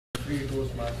3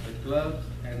 Toastmaster clubs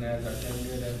and has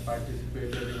attended and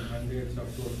participated in hundreds of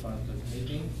Toastmasters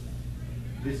meetings.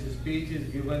 This speech is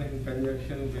given in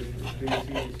conjunction with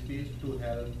Tracy's speech to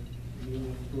help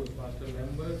new Toastmaster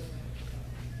members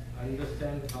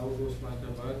understand how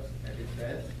Toastmaster works at its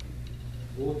best.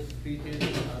 Both speeches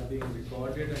are being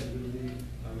recorded and will be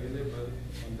available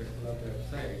on the club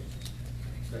website.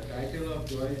 The title of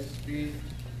Joy's speech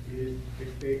is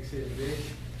It Takes a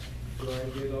Village. Joy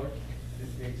Gaylord, It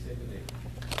Takes a Village.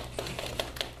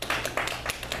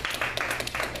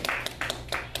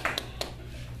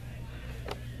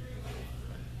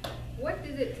 What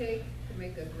does it take to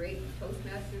make a great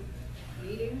Toastmaster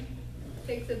meeting? It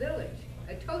takes a village,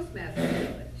 a Toastmaster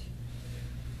village.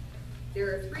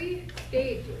 There are 3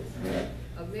 stages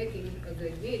of making a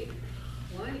good meeting.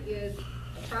 One is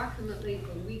approximately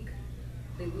the week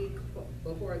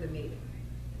before the meeting.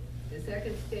 The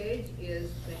second stage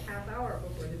is the half hour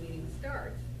before the meeting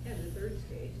starts. And the third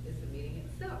stage is the meeting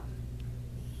itself.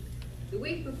 The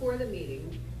week before the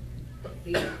meeting,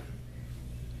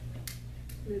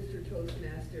 Mr.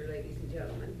 Toastmaster, ladies and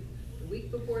gentlemen, the week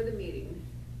before the meeting,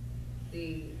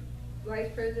 the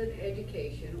Vice President of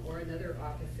Education or another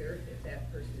officer, if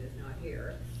that person is not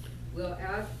here, will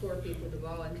ask for people to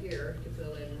volunteer to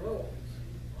fill in roles.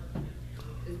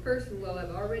 This person will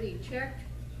have already checked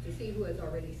to see who has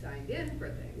already signed in for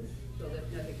things so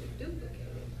that nothing is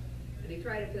duplicated. And they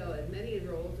try to fill as many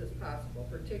roles as possible,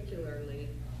 particularly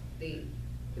the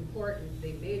important,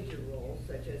 the major roles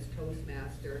such as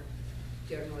Toastmaster,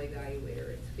 General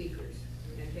Evaluator, and Speakers,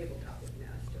 and Table Topic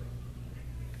Master.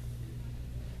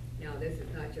 Now, this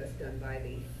is not just done by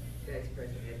the Vice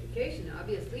President of Education.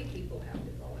 Obviously, people have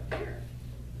to volunteer.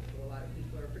 So a lot of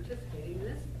people are participating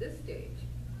in this stage.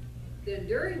 Then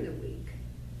during the week,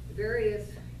 the various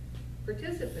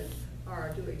participants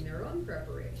are doing their own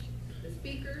preparations. The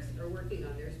speakers are working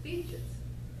on their speeches.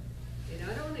 They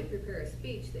not only prepare a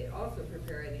speech, they also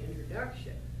prepare an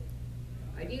introduction.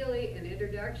 Ideally, an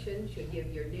introduction should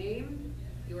give your name,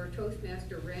 your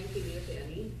Toastmaster ranking, if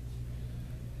any,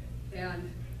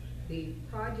 and the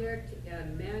project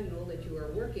and manual that you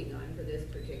are working on for this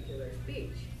particular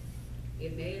speech.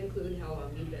 It may include how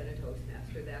long you've been a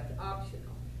Toastmaster. That's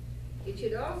optional. It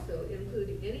should also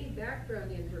include any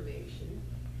background information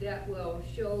that will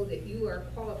show that you are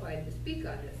qualified to speak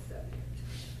on this subject.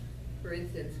 For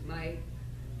instance, my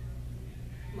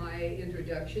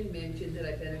introduction mentioned that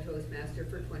I've been a Toastmaster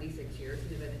for 26 years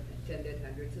and have attended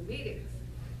hundreds of meetings.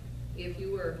 If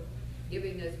you were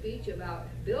giving a speech about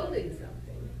building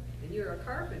something, and you're a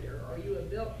carpenter, or you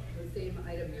have built the same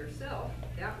item yourself,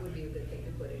 that would be a good thing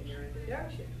to put in your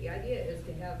introduction. The idea is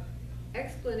to have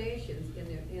explanations in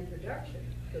the introduction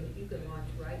so that you can launch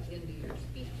right into your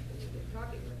speech when you get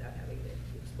talking without having to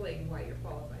explain why you're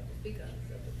qualified to speak on the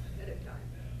subject ahead of time.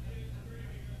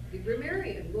 The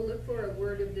grammarian will look for a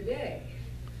word of the day.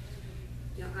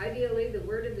 Now, ideally, the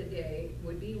word of the day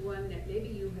would be one that maybe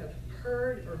you have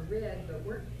heard or read but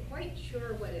weren't quite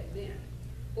sure what it meant,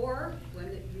 or one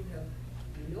that you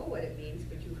know what it means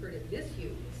but you heard it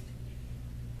misused.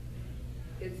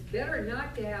 It's better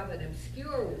not to have an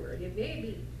obscure word. It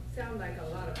may sound like a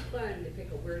lot of fun to pick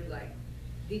a word like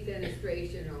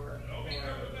defenestration or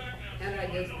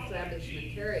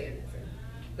anti-disestablishmentarianism.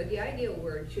 But the ideal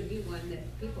word should be one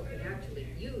that people can actually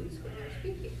use when they're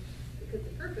speaking, because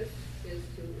the purpose is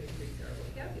to increase our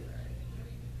vocabulary.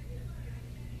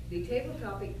 The table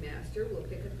topic master will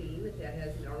pick a theme if that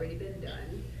hasn't already been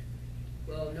done.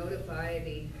 We'll notify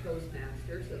the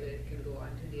Toastmaster so that it can go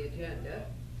onto the agenda,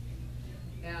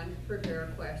 and prepare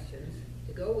questions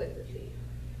to go with the theme.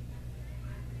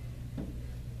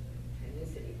 And miss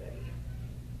anybody?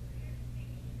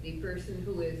 The person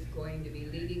who is going to be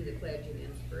leading the pledge and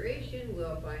inspiration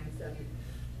will find some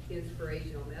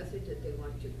inspirational message that they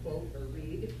want to quote or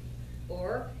read,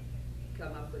 or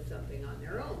come up with something on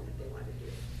their own if they want to do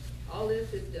it. All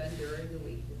this is done during the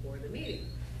week before the meeting.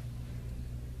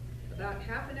 About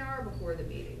half an hour before the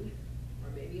meeting, or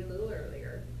maybe a little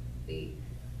earlier, the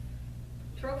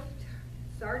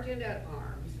Sergeant at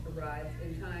Arms arrives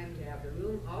in time to have the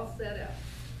room all set up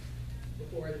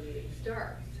before the meeting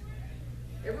starts.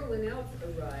 Everyone else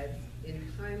arrives in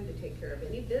time to take care of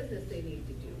any business they need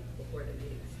to do before the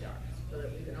meeting starts, so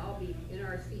that we can all be in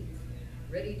our seats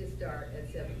ready to start at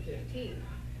 7:15.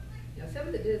 Now, some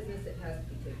of the business that has to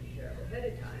be taken care of ahead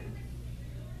of time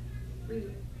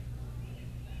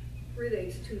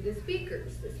relates to the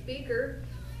speakers. The speaker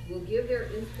will give their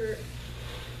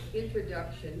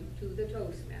introduction to the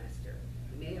Toastmaster.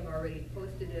 You may have already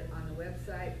posted it on the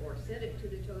website or sent it to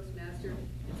the Toastmaster.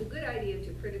 It's a good idea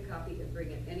to print a copy and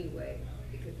bring it anyway,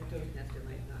 because the Toastmaster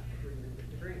might not have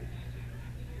remembered to bring it.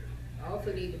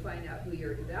 also need to find out who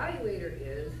your evaluator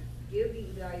is, give the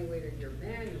evaluator your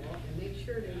manual, and make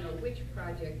sure they know which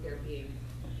project they're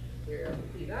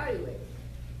evaluating.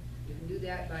 You can do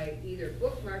that by either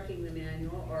bookmarking the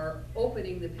manual or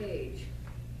opening the page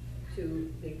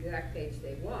to the exact page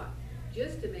they want,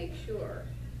 just to make sure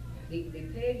the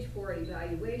page for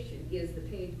evaluation is the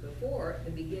page before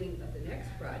the beginning of the next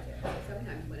project.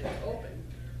 Sometimes when it's open,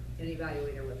 an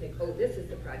evaluator will think, oh, this is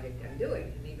the project I'm doing,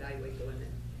 and evaluate the one that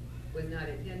was not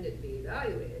intended to be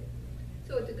evaluated.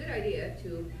 So it's a good idea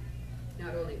to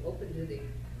not only open to the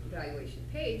evaluation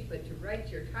page, but to write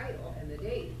your title and the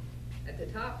date at the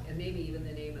top, and maybe even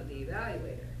the name of the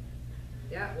evaluator.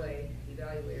 That way, the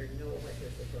evaluator knows what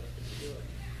they're supposed to be doing.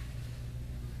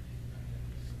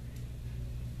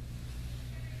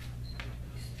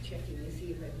 Just checking to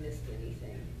see if I've missed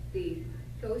anything. The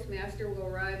Toastmaster will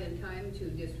arrive in time to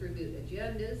distribute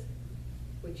agendas,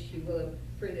 which she will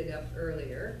have printed up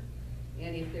earlier.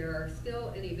 And if there are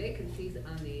still any vacancies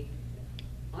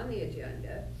on the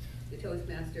agenda, the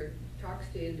Toastmaster talks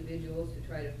to individuals to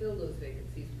try to fill those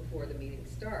vacancies before the meeting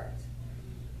starts.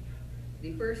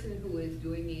 The person who is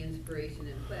doing the inspiration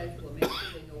and pledge will make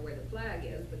sure they know where the flag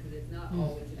is, because it's not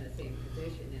always in the same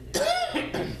position in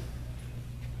there.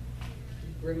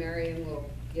 Grammarian will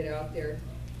get out their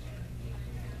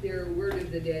word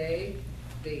of the day.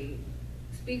 The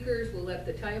speakers will let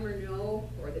the timer know,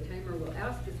 or the timer will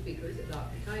ask the speakers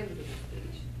about the times of the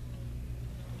speech.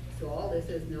 So all this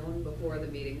is known before the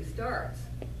meeting starts.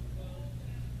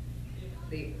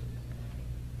 The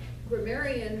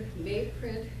grammarian may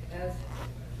print, as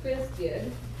Chris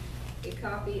did, a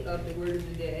copy of the word of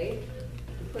the day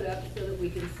to put up so that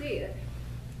we can see it.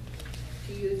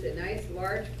 To use a nice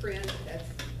large print, that's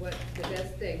what the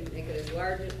best thing, make it as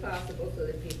large as possible so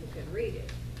that people can read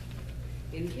it.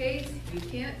 In case you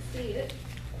can't see it,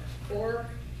 or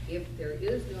if there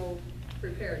is no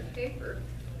prepared paper,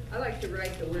 I like to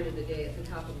write the word of the day at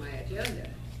the top of my agenda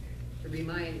to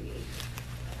remind me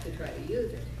to try to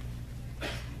use it.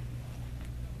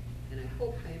 And I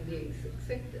hope I am being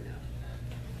succinct enough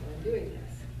while I'm doing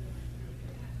this.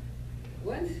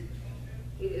 Once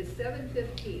it is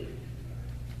 7:15,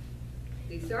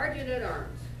 the Sergeant at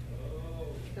Arms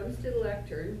comes to the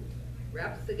lectern,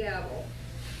 raps the gavel.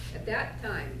 At that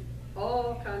time,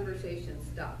 all conversation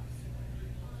stops.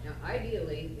 Now,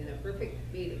 ideally, in a perfect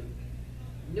meeting,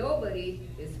 nobody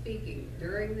is speaking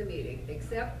during the meeting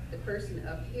except the person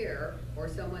up here or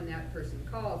someone that person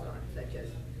calls on, such as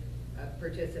a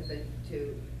participant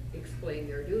to explain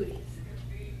their duties.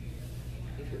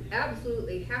 If you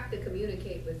absolutely have to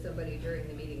communicate with somebody during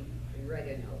the meeting, then write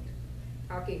a note.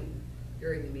 Talking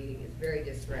during the meeting is very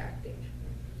distracting.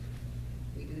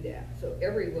 We do that. So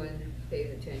everyone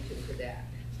pays attention to that.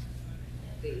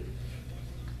 The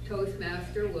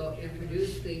Toastmaster will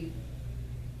introduce the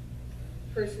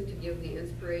person to give the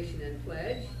inspiration and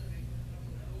pledge,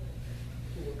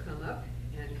 who will come up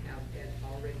and have been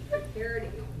already prepared.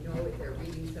 And you'll know if they're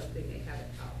reading something, they have it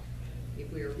out.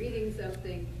 If we are reading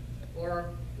something or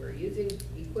we're using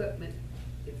equipment,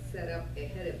 it's set up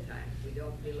ahead of time. We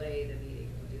don't delay the meeting,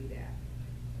 we do that.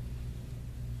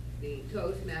 The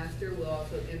Toastmaster will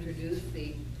also introduce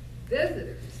the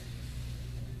visitors.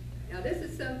 Now this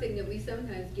is something that we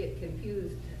sometimes get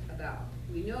confused about.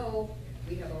 We know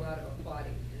we have a lot of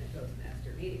applauding in a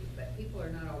Toastmaster meeting, but people are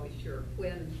not always sure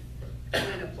when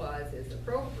applause is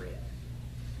appropriate.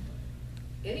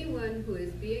 Anyone who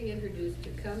is being introduced to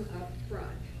come up front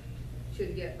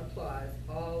should get applause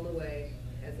all the way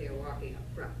as they are walking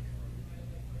up front.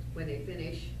 When they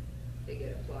finish, they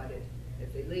get applauded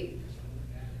as they leave.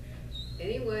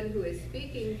 Anyone who is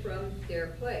speaking from their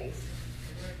place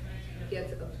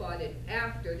gets applauded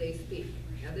after they speak.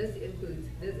 Now this includes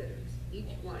visitors, each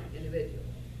one individually.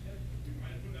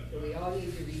 So we all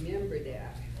need to remember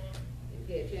that and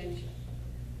pay attention.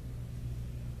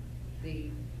 The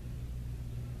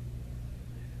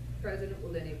president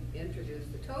will then introduce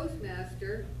the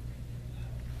Toastmaster,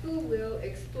 who will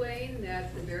explain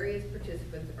that the various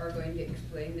participants are going to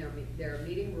explain their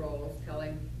meeting roles,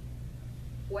 telling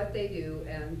what they do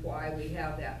and why we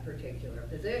have that particular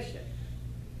position.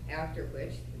 After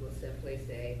which, we'll simply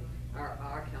say,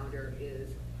 our counter is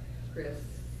Chris,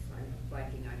 I'm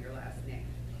blanking on your last name,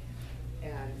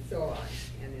 and so on.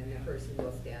 And then the person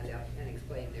will stand up and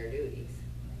explain their duties.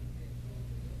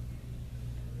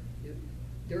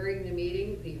 During the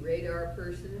meeting, the radar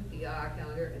person, the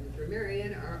counter, and the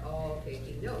grammarian are all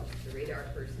taking notes. The radar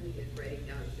person is writing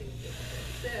down things that have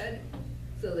been said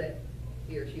so that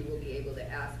he or she will be able to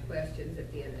ask questions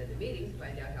at the end of the meeting to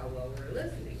find out how well we're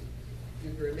listening. The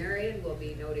grammarian will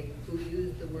be noting who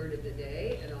used the word of the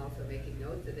day and also making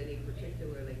notes of any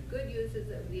particularly good use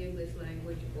weaknesses of the English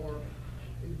language or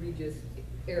egregious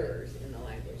errors in the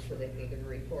language so that they can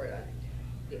report on it.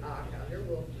 The counter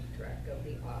will keep track of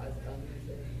the ahs, ums,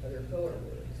 and other filler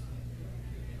words.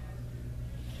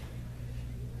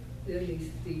 Then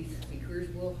these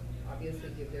speakers will obviously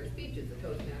give their speeches. The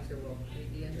Toastmaster will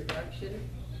read the introduction,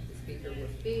 the speaker will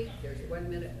speak, there's 1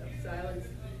 minute of silence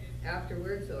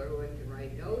afterwards so everyone can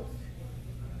write notes.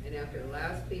 And after the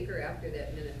last speaker, after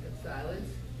that minute of silence,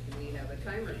 we have a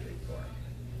timer's report.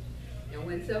 Now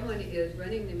when someone is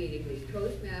running the meeting, the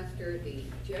Toastmaster, the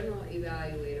general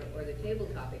evaluator, or the table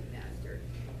topic master,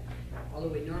 although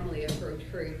we normally encourage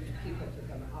people to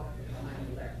come out behind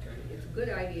the lectern, it's a good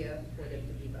idea for them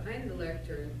to be behind the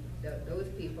lectern, those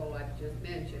people I've just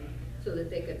mentioned, so that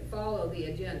they can follow the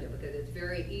agenda, because it's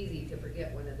very easy to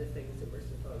forget one of the things that we're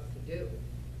supposed to do.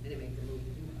 And to make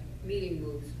the meeting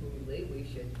move smoothly, we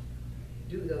should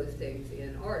do those things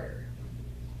in order.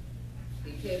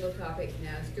 The table topic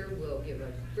master will give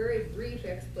a very brief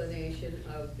explanation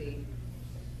of the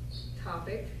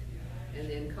topic, and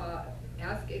then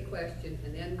ask a question,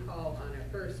 and then call on a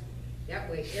person. That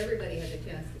way everybody has a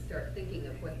chance to start thinking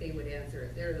of what they would answer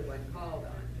if they're the one called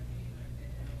on.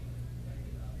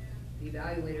 The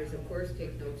evaluators, of course,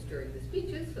 take notes during the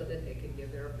speeches so that they can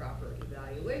give their proper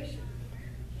evaluation.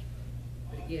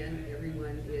 But again,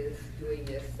 everyone is doing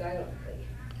this silently.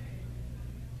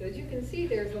 So as you can see,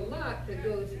 there's a lot that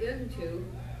goes into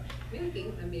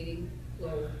making a meeting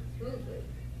flow smoothly.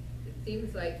 It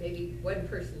seems like maybe one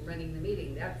person running the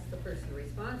meeting, that's the person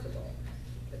responsible.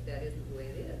 But that isn't the way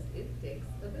it is. It takes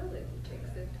a village. It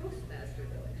takes a Toastmaster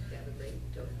village to have a great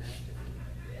Toastmaster meeting.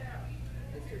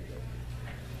 Mr.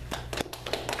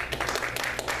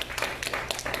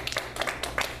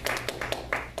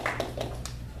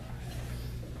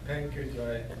 Thank you,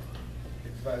 Joy.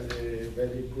 It was a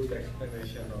very good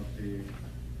explanation of the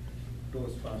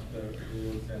Toastmaster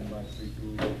rules and what we do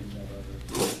in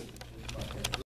our